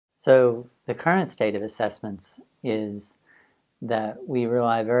So the current state of assessments is that we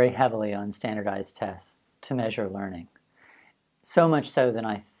rely very heavily on standardized tests to measure learning. So much so that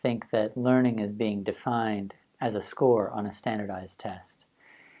I think that learning is being defined as a score on a standardized test.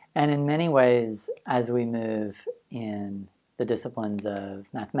 And in many ways, as we move in the disciplines of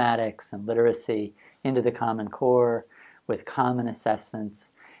mathematics and literacy into the Common Core with common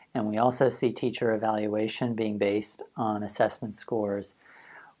assessments, and we also see teacher evaluation being based on assessment scores,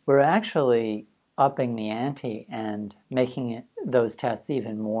 we're actually upping the ante and making those tests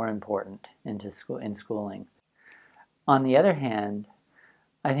even more important in schooling. On the other hand,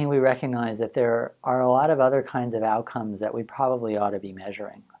 I think we recognize that there are a lot of other kinds of outcomes that we probably ought to be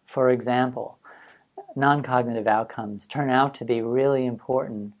measuring. For example, non-cognitive outcomes turn out to be really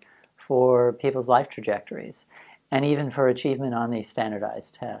important for people's life trajectories and even for achievement on these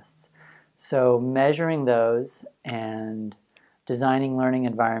standardized tests. So measuring those and designing learning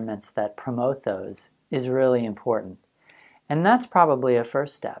environments that promote those is really important. And that's probably a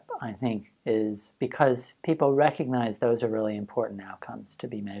first step, I think, is because people recognize those are really important outcomes to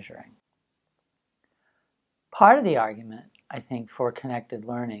be measuring. Part of the argument, I think, for connected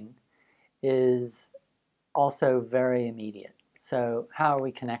learning is also very immediate. So how are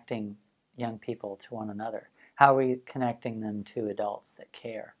we connecting young people to one another? How are we connecting them to adults that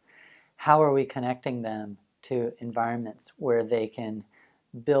care? How are we connecting them to environments where they can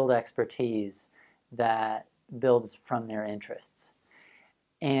build expertise that builds from their interests?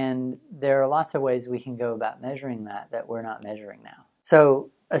 And there are lots of ways we can go about measuring that we're not measuring now. So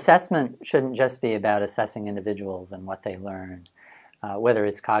assessment shouldn't just be about assessing individuals and what they learn, whether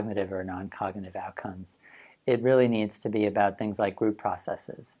it's cognitive or non-cognitive outcomes. It really needs to be about things like group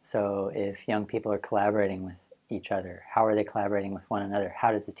processes. So if young people are collaborating with each other, how are they collaborating with one another?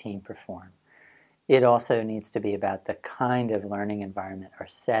 How does the team perform? It also needs to be about the kind of learning environment or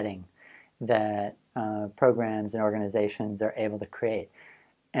setting that programs and organizations are able to create.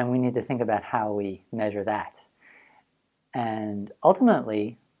 And we need to think about how we measure that. And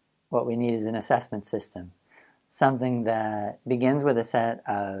ultimately, what we need is an assessment system, something that begins with a set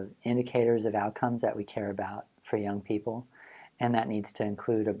of indicators of outcomes that we care about for young people, and that needs to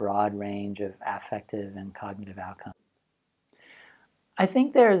include a broad range of affective and cognitive outcomes. I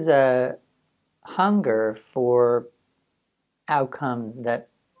think there's a hunger for outcomes that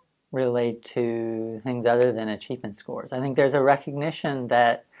relate to things other than achievement scores. I think there's a recognition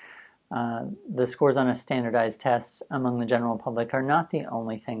that the scores on a standardized test among the general public are not the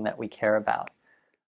only thing that we care about.